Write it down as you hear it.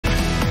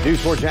News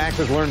 4 Jax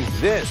has learned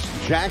this.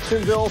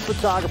 Jacksonville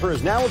photographer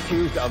is now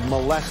accused of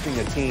molesting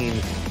a teen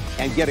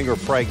and getting her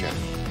pregnant.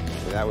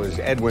 That was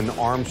Edwin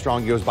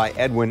Armstrong. He goes by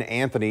Edwin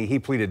Anthony. He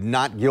pleaded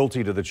not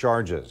guilty to the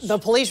charges. The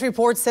police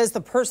report says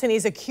the person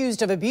he's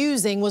accused of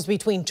abusing was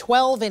between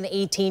 12 and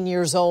 18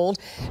 years old.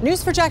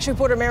 News 4 Jax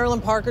reporter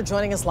Marilyn Parker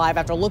joining us live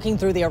after looking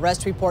through the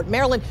arrest report.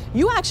 Marilyn,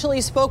 you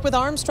actually spoke with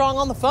Armstrong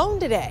on the phone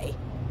today.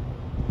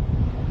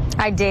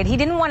 I did. He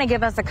didn't want to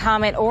give us a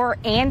comment or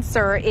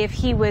answer if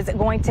he was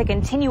going to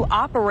continue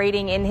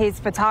operating in his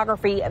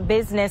photography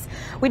business.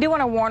 We do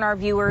want to warn our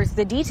viewers,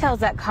 the details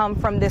that come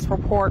from this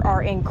report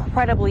are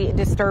incredibly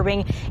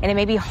disturbing, and it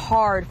may be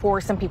hard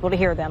for some people to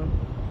hear them.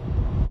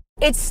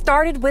 It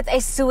started with a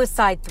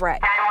suicide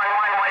threat.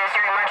 911, what is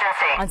your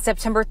emergency? On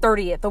September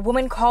 30th, a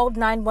woman called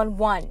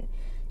 911.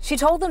 She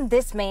told them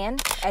this man,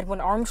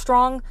 Edwin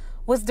Armstrong,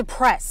 was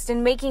depressed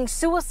and making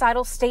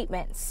suicidal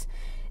statements.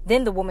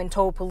 Then the woman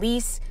told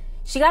police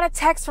she got a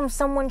text from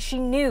someone she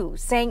knew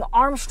saying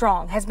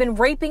Armstrong has been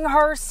raping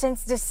her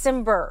since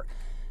December.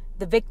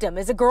 The victim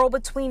is a girl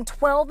between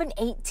 12 and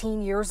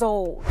 18 years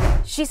old.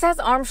 She says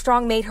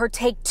Armstrong made her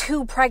take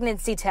 2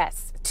 pregnancy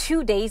tests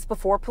 2 days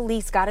before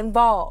police got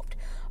involved.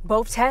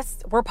 Both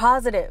tests were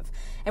positive,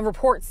 and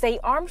reports say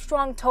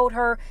Armstrong told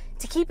her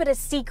to keep it a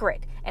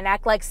secret and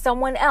act like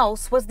someone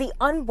else was the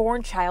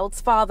unborn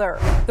child's father.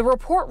 The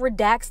report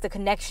redacts the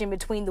connection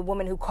between the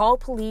woman who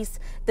called police,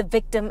 the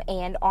victim,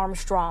 and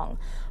Armstrong.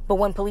 But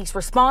when police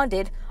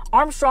responded,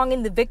 Armstrong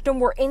and the victim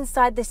were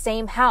inside the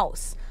same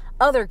house.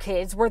 Other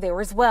kids were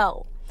there as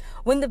well.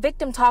 When the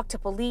victim talked to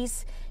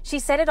police, she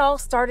said it all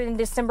started in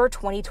December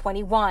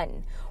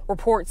 2021.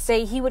 Reports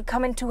say he would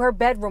come into her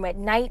bedroom at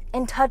night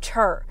and touch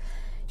her.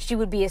 She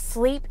would be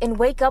asleep and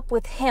wake up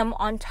with him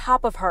on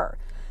top of her.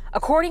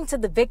 According to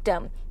the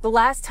victim, the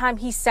last time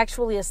he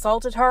sexually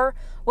assaulted her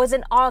was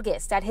in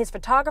August at his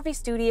photography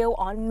studio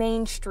on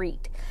Main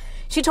Street.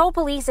 She told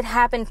police it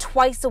happened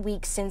twice a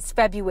week since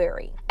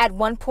February. At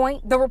one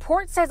point, the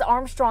report says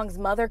Armstrong's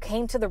mother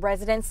came to the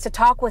residence to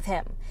talk with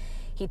him.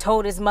 He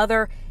told his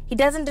mother he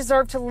doesn't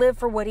deserve to live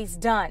for what he's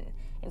done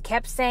and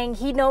kept saying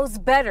he knows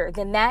better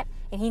than that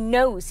and he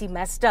knows he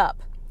messed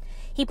up.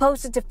 He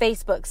posted to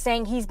Facebook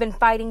saying he's been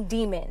fighting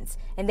demons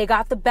and they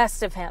got the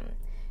best of him.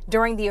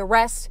 During the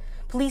arrest,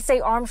 police say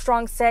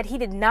Armstrong said he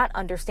did not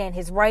understand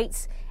his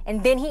rights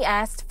and then he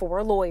asked for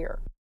a lawyer.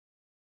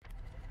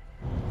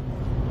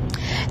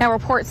 Now,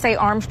 reports say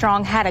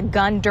Armstrong had a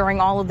gun during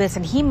all of this,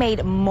 and he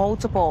made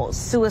multiple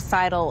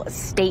suicidal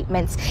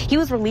statements. He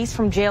was released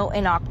from jail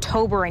in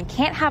October and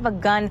can't have a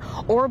gun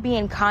or be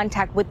in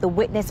contact with the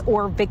witness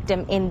or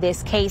victim in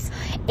this case.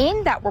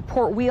 In that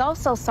report, we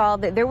also saw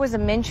that there was a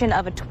mention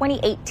of a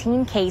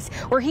 2018 case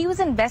where he was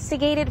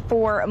investigated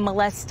for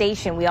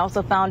molestation. We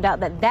also found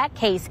out that that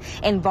case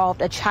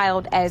involved a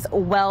child as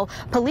well.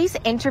 Police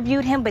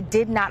interviewed him but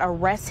did not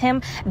arrest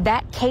him.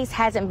 That case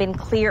hasn't been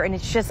clear, and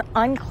it's just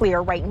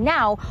unclear right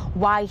now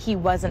why he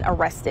wasn't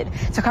arrested.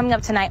 So coming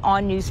up tonight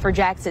on News 4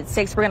 Jax at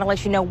 6, we're going to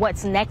let you know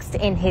what's next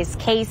in his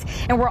case.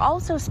 And we're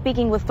also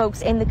speaking with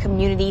folks in the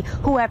community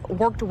who have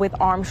worked with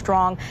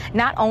Armstrong.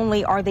 Not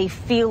only are they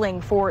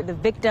feeling for the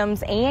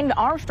victims and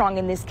Armstrong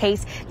in this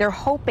case, they're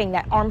hoping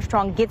that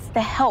Armstrong gets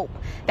the help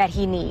that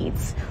he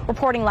needs.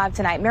 Reporting live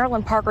tonight,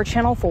 Marilyn Parker,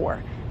 Channel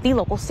 4, the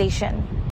local station.